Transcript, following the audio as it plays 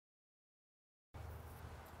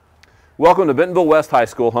Welcome to Bentonville West High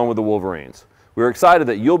School, home of the Wolverines. We're excited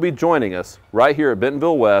that you'll be joining us right here at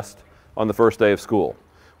Bentonville West on the first day of school.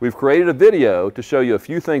 We've created a video to show you a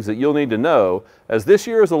few things that you'll need to know, as this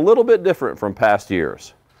year is a little bit different from past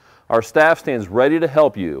years. Our staff stands ready to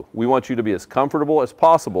help you. We want you to be as comfortable as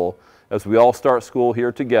possible as we all start school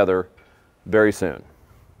here together very soon.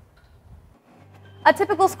 A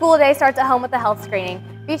typical school day starts at home with a health screening.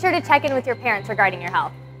 Be sure to check in with your parents regarding your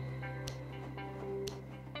health.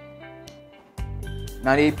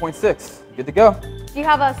 98.6, good to go. Do you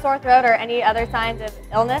have a sore throat or any other signs of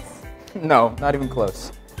illness? No, not even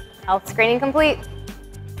close. Health screening complete.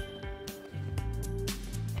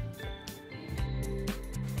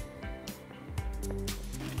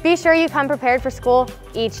 Be sure you come prepared for school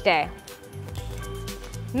each day.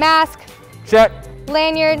 Mask. Check.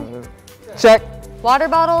 Lanyard. Check. Water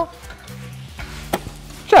bottle.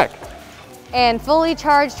 Check. And fully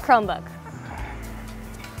charged Chromebook.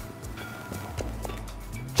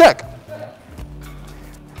 Check.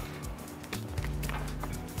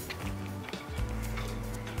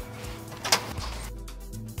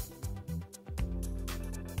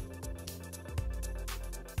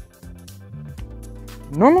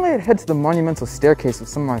 Normally I'd head to the monumental staircase with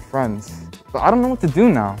some of my friends, but I don't know what to do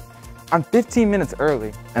now. I'm 15 minutes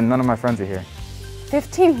early and none of my friends are here.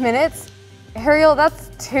 15 minutes? Ariel, that's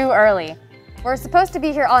too early. We're supposed to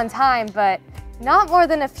be here on time, but not more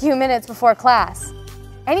than a few minutes before class.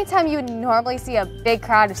 Anytime you would normally see a big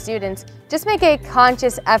crowd of students, just make a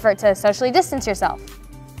conscious effort to socially distance yourself.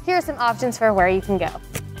 Here are some options for where you can go.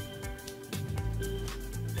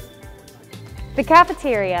 The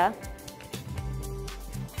cafeteria,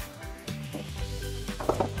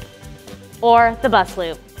 or the bus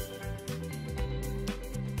loop.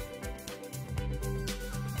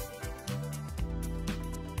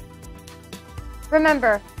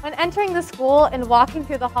 Remember, when entering the school and walking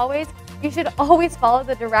through the hallways, you should always follow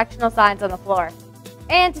the directional signs on the floor,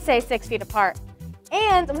 and to stay 6 feet apart.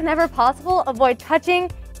 And whenever possible, avoid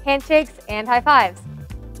touching, handshakes, and high fives.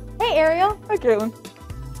 Hey, Ariel. Hi, Caitlin.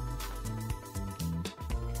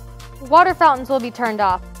 Water fountains will be turned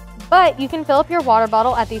off, but you can fill up your water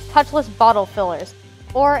bottle at these touchless bottle fillers,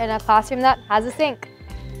 or in a classroom that has a sink.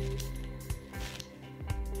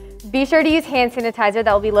 Be sure to use hand sanitizer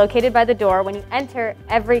that will be located by the door when you enter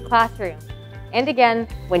every classroom, and again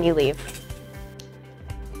when you leave.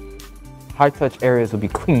 High-touch areas will be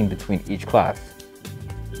clean between each class.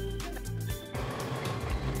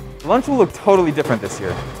 Lunch will look totally different this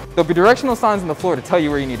year. There'll be directional signs on the floor to tell you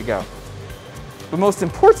where you need to go. But most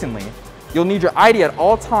importantly, you'll need your ID at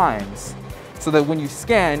all times so that when you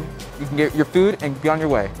scan, you can get your food and be on your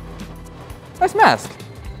way. Nice mask.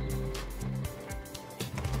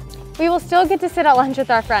 We will still get to sit at lunch with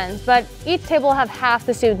our friends, but each table will have half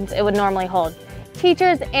the students it would normally hold.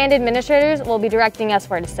 Teachers and administrators will be directing us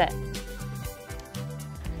where to sit.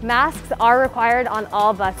 Masks are required on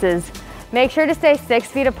all buses. Make sure to stay 6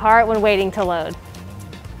 feet apart when waiting to load.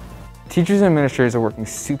 Teachers and administrators are working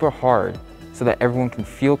super hard so that everyone can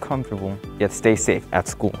feel comfortable yet stay safe at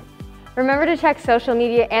school. Remember to check social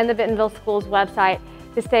media and the Bentonville Schools website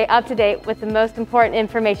to stay up to date with the most important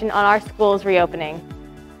information on our school's reopening.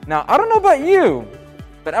 Now, I don't know about you,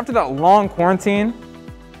 but after that long quarantine,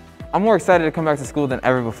 I'm more excited to come back to school than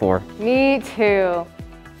ever before. Me too.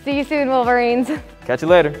 See you soon, Wolverines. Catch you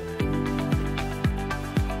later.